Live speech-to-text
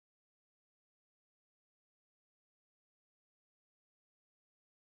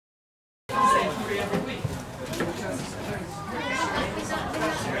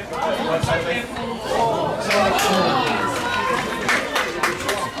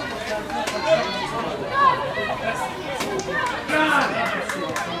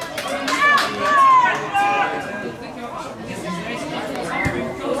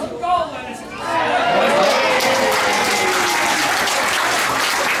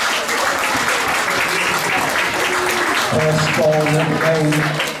First ball of the game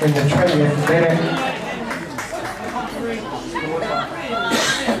in the 20th minute.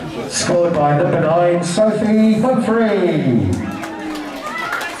 Scored by number 9, Sophie Humphrey.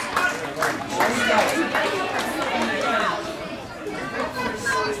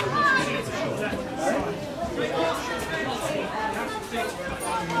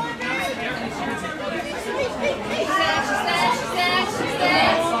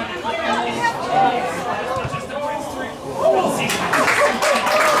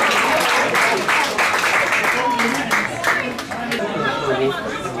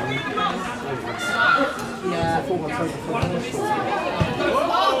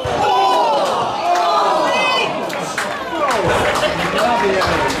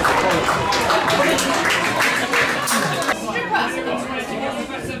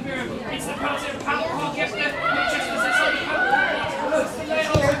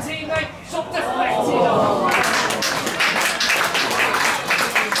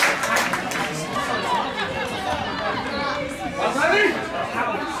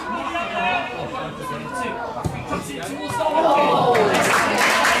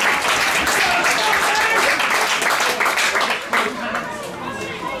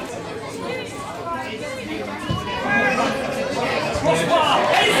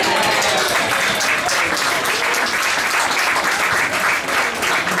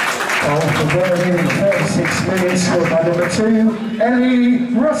 In 36 minutes, scored by number 2,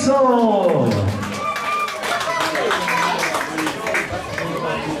 Ellie Russell.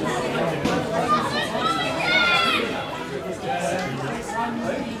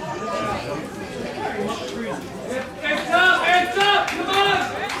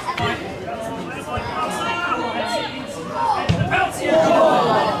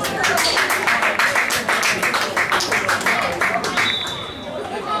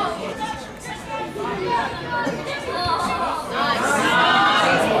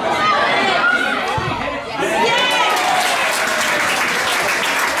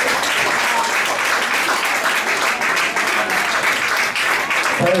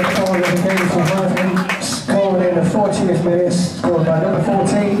 Third ball of the game for Herman, scored in the 40th minute, scored by number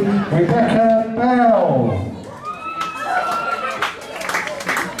 14, Rebecca Bell.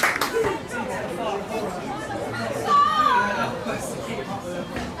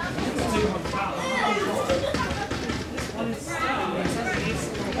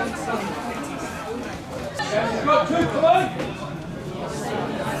 Got two, come on!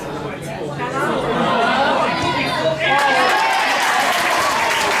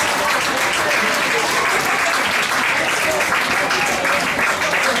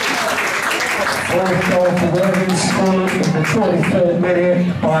 Fourth goal for Worthing, scored in the 23rd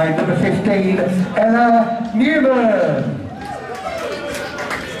minute by number 15, Ella Newman.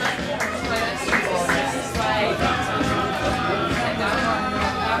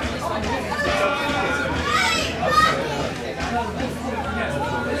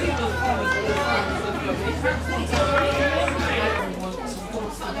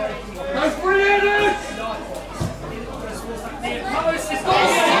 That's brilliant!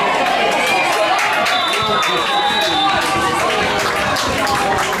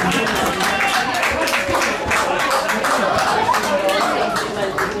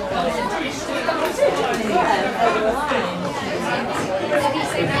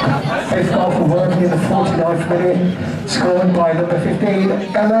 Fifth goal for Worthing in the 49th minute, scored by number 15,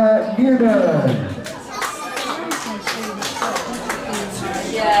 Ella Newman.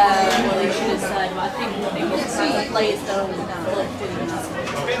 Yeah, well, they should have said, I think the players don't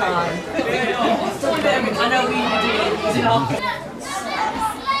I know we did.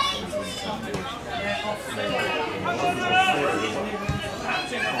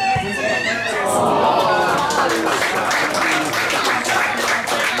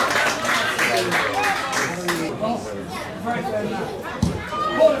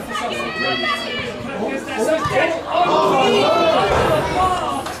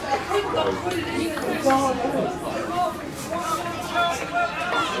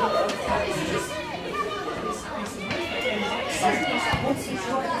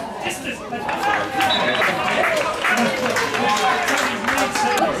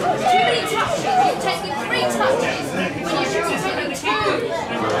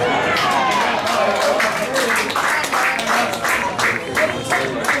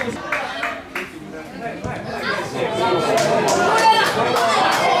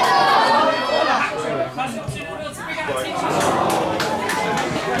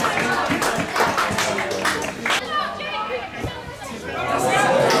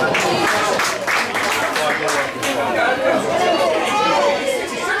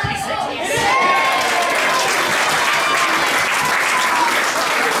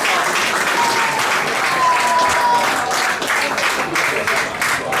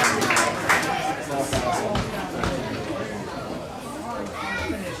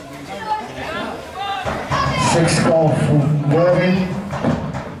 Sixth goal for Worthing.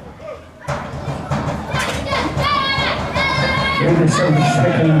 In the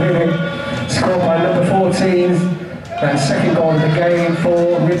 72nd minute, scored by number 14, and second goal of the game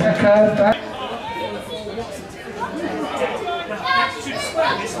for Rebecca.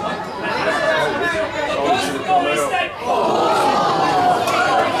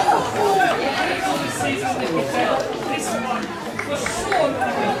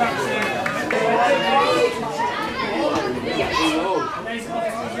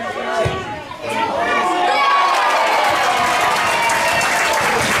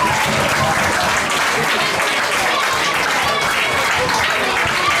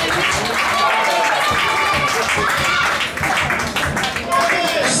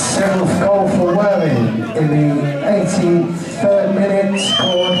 Seventh goal for Worthing in the 83rd minute,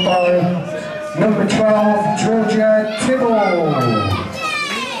 scored by number 12, Georgia Tibble.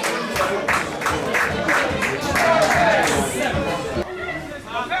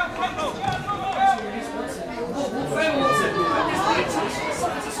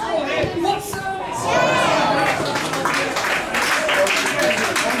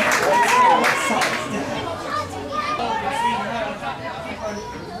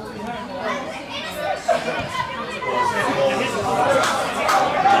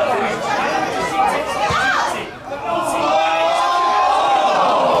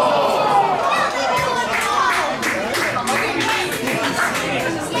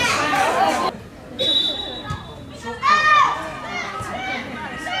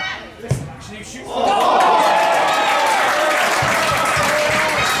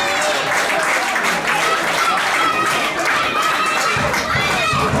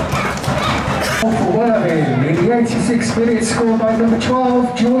 For Worthing in the 86th minute, scored by number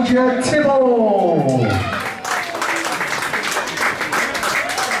 12, Georgia Tibble.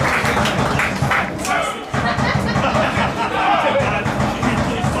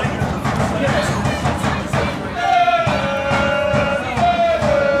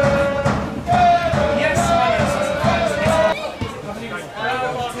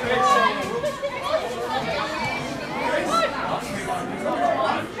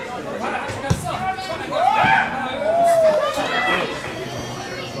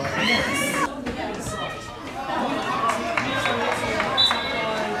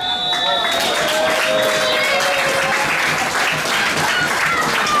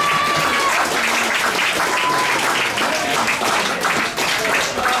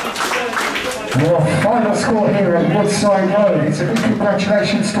 Your final score here at Woodside Road. It's a big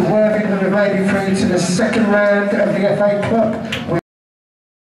congratulations to Worthing who have made it through to the second round of the FA Cup.